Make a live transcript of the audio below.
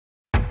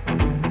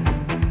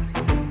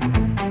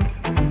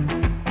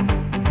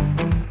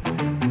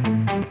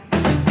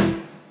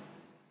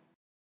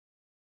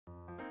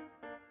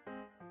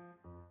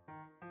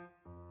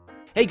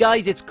Hey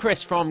guys, it's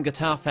Chris from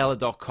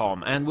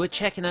GuitarFella.com and we're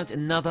checking out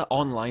another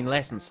online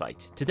lesson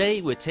site.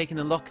 Today we're taking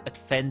a look at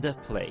Fender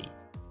Play.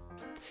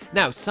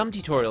 Now, some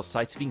tutorial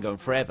sites have been going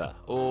forever,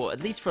 or at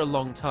least for a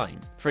long time.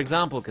 For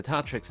example,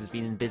 Guitar Tricks has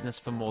been in business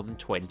for more than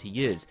 20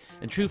 years,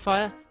 and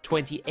TrueFire,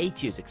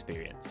 28 years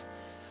experience.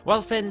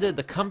 While Fender,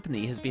 the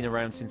company, has been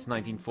around since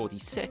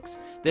 1946,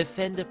 their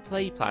Fender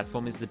Play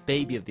platform is the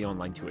baby of the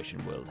online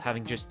tuition world,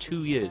 having just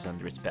 2 years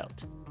under its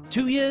belt.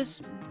 2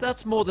 years?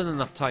 That's more than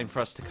enough time for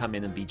us to come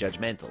in and be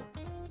judgmental.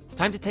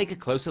 Time to take a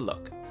closer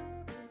look.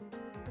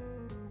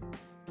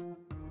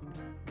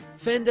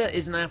 Fender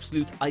is an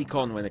absolute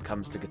icon when it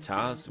comes to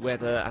guitars.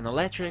 Whether an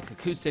electric,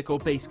 acoustic or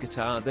bass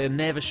guitar, they're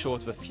never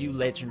short of a few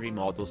legendary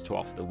models to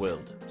offer the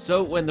world.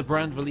 So when the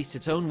brand released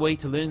its own way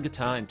to learn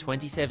guitar in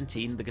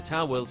 2017, the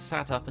guitar world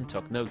sat up and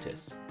took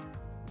notice.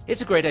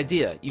 It's a great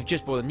idea. You've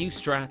just bought a new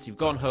Strat, you've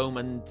gone home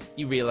and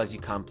you realise you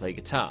can't play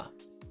guitar.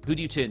 Who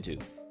do you turn to?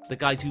 The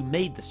guys who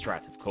made the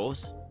Strat, of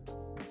course.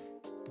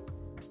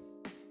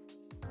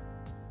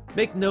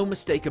 Make no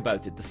mistake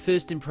about it, the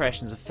first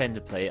impressions of Fender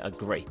Play are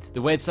great.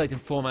 The website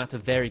and format are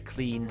very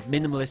clean,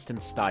 minimalist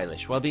and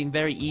stylish, while being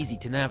very easy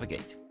to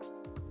navigate.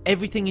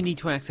 Everything you need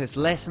to access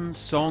lessons,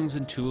 songs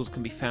and tools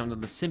can be found on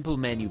the simple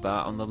menu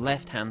bar on the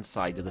left-hand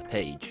side of the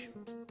page.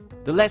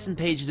 The lesson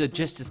pages are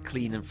just as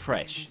clean and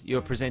fresh. You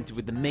are presented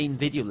with the main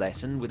video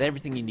lesson with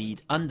everything you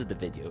need under the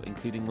video,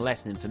 including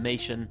lesson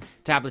information,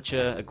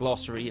 tablature, a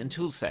glossary and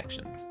tools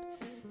section.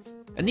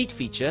 A neat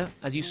feature,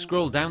 as you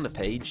scroll down the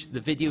page, the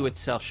video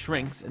itself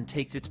shrinks and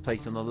takes its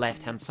place on the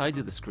left-hand side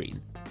of the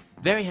screen.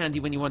 Very handy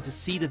when you want to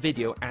see the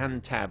video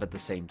and tab at the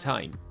same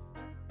time.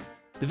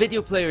 The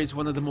video player is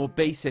one of the more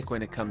basic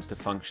when it comes to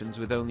functions,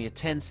 with only a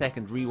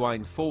 10-second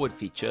rewind forward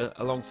feature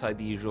alongside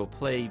the usual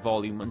play,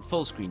 volume and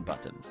full screen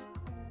buttons.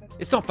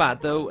 It's not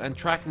bad though, and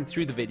tracking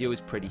through the video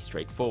is pretty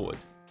straightforward.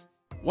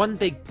 One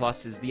big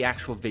plus is the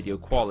actual video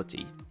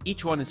quality.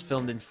 Each one is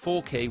filmed in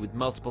 4K with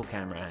multiple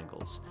camera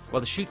angles, while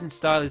the shooting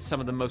style is some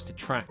of the most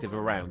attractive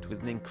around,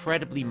 with an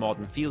incredibly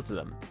modern feel to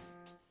them.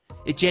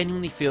 It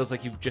genuinely feels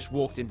like you've just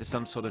walked into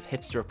some sort of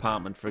hipster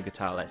apartment for a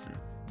guitar lesson.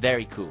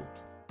 Very cool.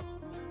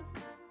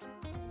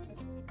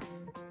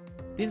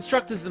 The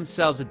instructors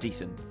themselves are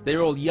decent.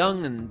 They're all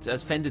young and,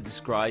 as Fender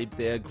described,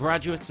 they're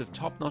graduates of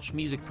top-notch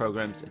music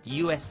programs at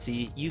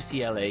USC,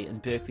 UCLA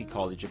and Berklee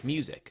College of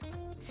Music.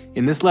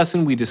 In this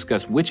lesson, we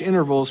discuss which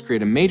intervals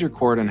create a major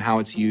chord and how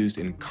it's used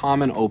in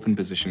common open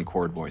position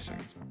chord voicing.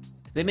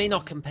 They may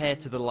not compare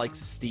to the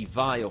likes of Steve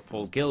Vai or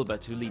Paul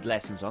Gilbert, who lead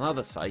lessons on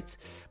other sites,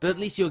 but at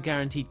least you're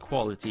guaranteed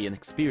quality and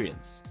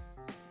experience.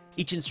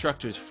 Each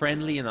instructor is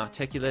friendly and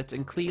articulate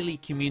and clearly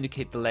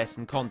communicate the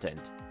lesson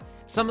content.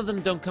 Some of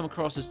them don't come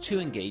across as too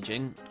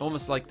engaging,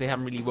 almost like they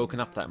haven't really woken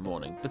up that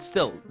morning, but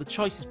still, the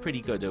choice is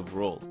pretty good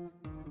overall.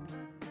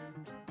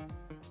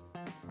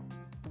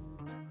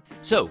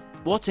 So,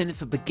 what's in it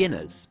for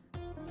beginners?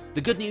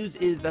 The good news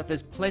is that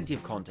there's plenty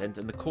of content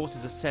and the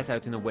courses are set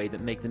out in a way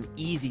that make them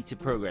easy to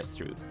progress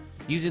through.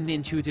 Using the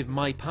intuitive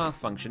My Path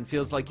function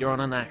feels like you're on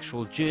an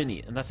actual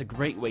journey, and that's a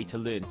great way to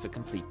learn for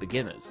complete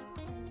beginners.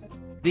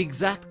 The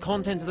exact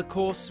content of the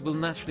course will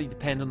naturally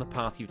depend on the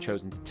path you've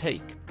chosen to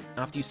take.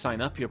 After you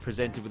sign up, you're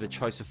presented with a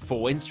choice of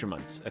 4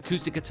 instruments: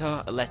 acoustic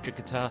guitar, electric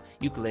guitar,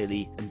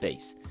 ukulele and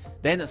bass.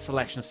 Then a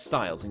selection of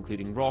styles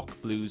including rock,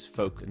 blues,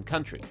 folk and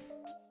country.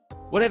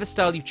 Whatever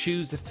style you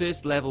choose, the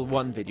first level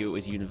 1 video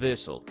is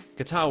universal.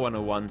 Guitar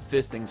 101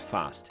 First Things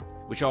Fast,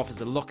 which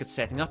offers a look at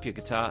setting up your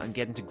guitar and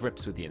getting to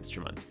grips with the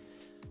instrument.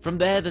 From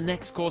there, the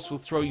next course will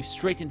throw you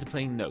straight into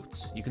playing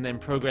notes. You can then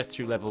progress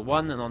through level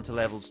 1 and onto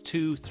levels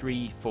 2,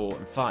 3, 4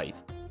 and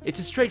 5. It's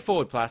a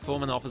straightforward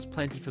platform and offers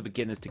plenty for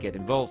beginners to get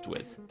involved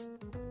with.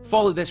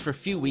 Follow this for a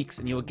few weeks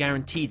and you are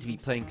guaranteed to be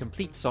playing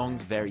complete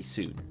songs very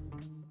soon.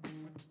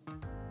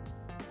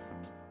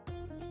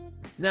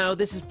 Now,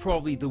 this is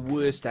probably the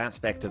worst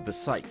aspect of the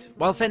site.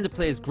 While Fender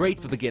Play is great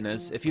for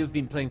beginners, if you have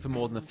been playing for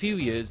more than a few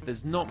years,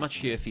 there's not much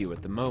here for you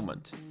at the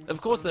moment.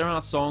 Of course, there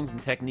are songs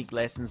and technique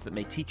lessons that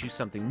may teach you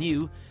something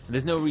new, and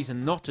there's no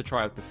reason not to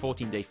try out the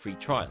 14-day free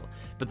trial,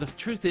 but the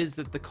truth is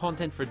that the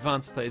content for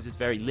advanced players is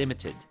very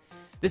limited.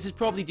 This is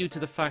probably due to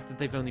the fact that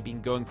they've only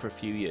been going for a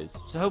few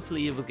years, so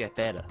hopefully it will get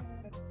better.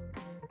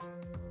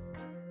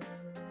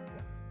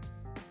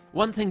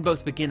 One thing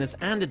both beginners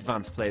and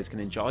advanced players can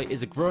enjoy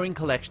is a growing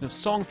collection of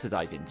songs to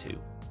dive into.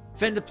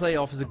 Fender Play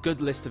offers a good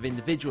list of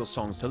individual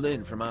songs to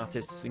learn from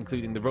artists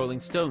including the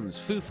Rolling Stones,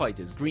 Foo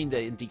Fighters, Green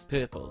Day and Deep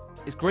Purple.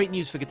 It's great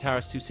news for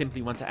guitarists who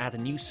simply want to add a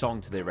new song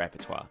to their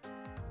repertoire.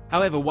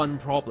 However, one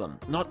problem: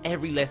 not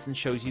every lesson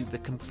shows you the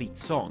complete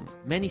song.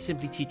 Many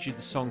simply teach you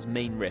the song's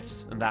main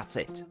riffs, and that's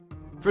it.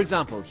 For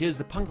example, here's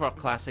the punk rock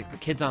classic The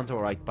Kids Aren't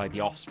Alright by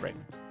The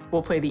Offspring.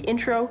 We'll play the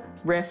intro,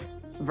 riff,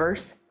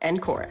 verse,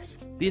 and chorus.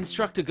 The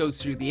instructor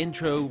goes through the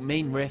intro,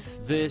 main riff,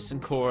 verse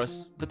and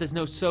chorus, but there's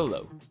no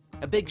solo.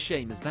 A big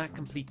shame, as that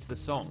completes the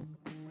song.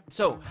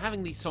 So,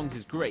 having these songs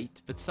is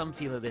great, but some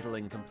feel a little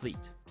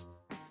incomplete.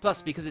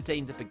 Plus, because it's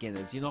aimed at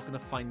beginners, you're not going to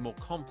find more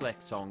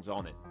complex songs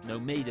on it. No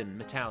Maiden,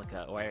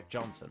 Metallica or Eric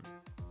Johnson.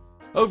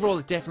 Overall,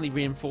 it definitely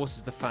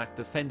reinforces the fact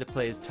that Fender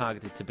Play is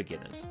targeted to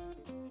beginners.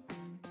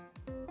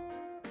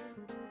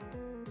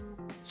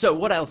 So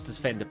what else does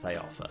Fender Play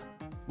offer?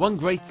 One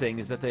great thing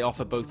is that they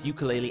offer both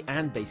ukulele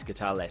and bass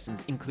guitar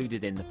lessons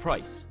included in the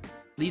price.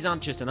 These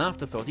aren't just an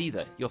afterthought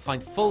either, you'll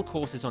find full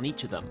courses on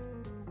each of them.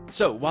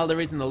 So while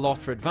there isn't a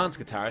lot for advanced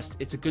guitarists,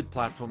 it's a good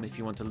platform if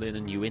you want to learn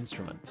a new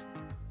instrument.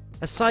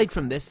 Aside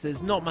from this,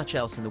 there's not much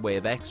else in the way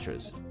of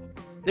extras.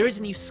 There is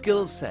a new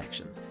skills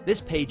section. This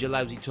page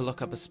allows you to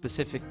look up a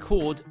specific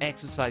chord,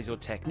 exercise or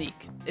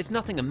technique. It's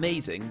nothing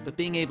amazing, but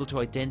being able to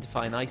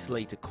identify and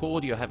isolate a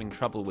chord you're having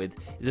trouble with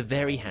is a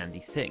very handy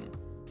thing.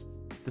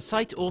 The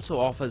site also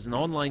offers an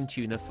online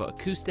tuner for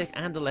acoustic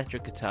and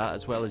electric guitar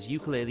as well as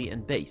ukulele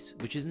and bass,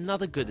 which is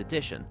another good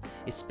addition,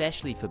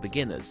 especially for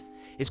beginners.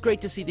 It's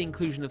great to see the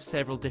inclusion of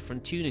several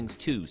different tunings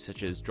too,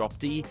 such as Drop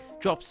D,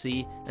 Drop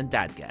C and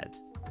Dadgad.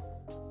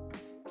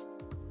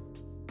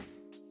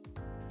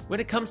 When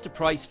it comes to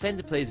price,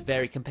 Fender Play is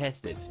very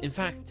competitive. In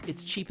fact,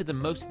 it's cheaper than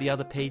most of the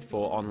other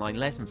paid-for online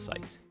lesson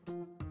sites.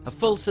 A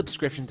full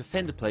subscription to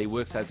Fender Play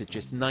works out at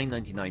just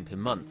 $9.99 per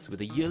month, with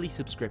a yearly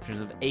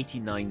subscription of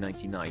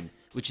 $89.99,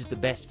 which is the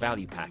best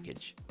value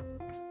package.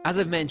 As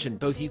I've mentioned,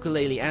 both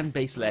ukulele and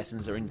bass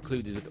lessons are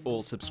included with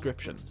all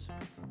subscriptions.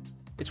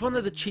 It's one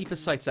of the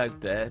cheapest sites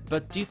out there,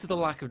 but due to the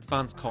lack of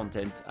advanced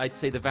content, I'd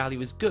say the value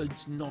is good,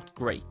 not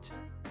great.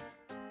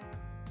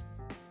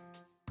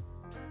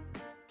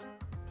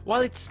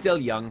 While it's still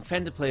young,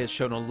 Fender Play has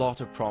shown a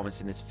lot of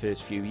promise in its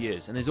first few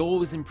years and is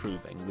always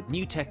improving, with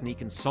new technique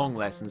and song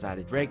lessons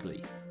added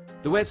regularly.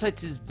 The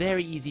website is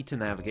very easy to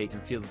navigate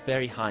and feels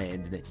very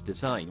high-end in its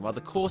design, while the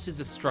courses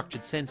are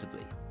structured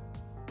sensibly.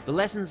 The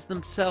lessons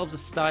themselves are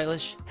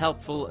stylish,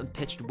 helpful and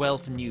pitched well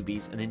for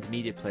newbies and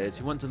intermediate players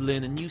who want to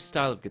learn a new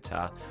style of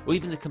guitar or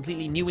even a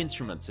completely new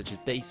instrument such as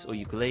bass or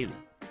ukulele.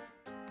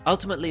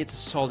 Ultimately, it's a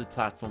solid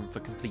platform for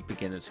complete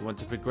beginners who want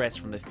to progress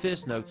from their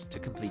first notes to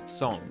complete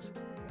songs.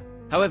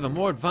 However,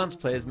 more advanced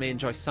players may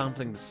enjoy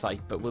sampling the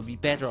site but will be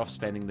better off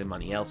spending their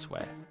money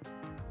elsewhere.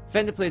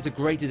 Fender Play is a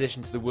great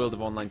addition to the world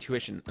of online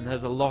tuition and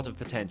has a lot of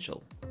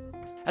potential.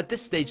 At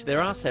this stage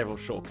there are several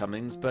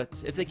shortcomings,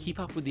 but if they keep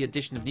up with the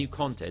addition of new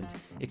content,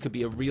 it could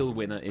be a real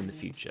winner in the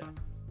future.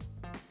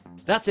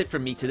 That's it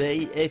from me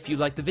today. If you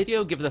liked the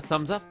video, give it a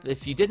thumbs up.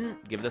 If you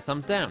didn't, give it a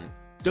thumbs down.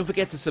 Don't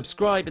forget to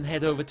subscribe and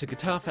head over to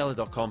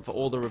GuitarFella.com for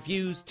all the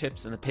reviews,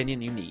 tips and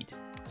opinion you need.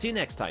 See you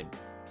next time.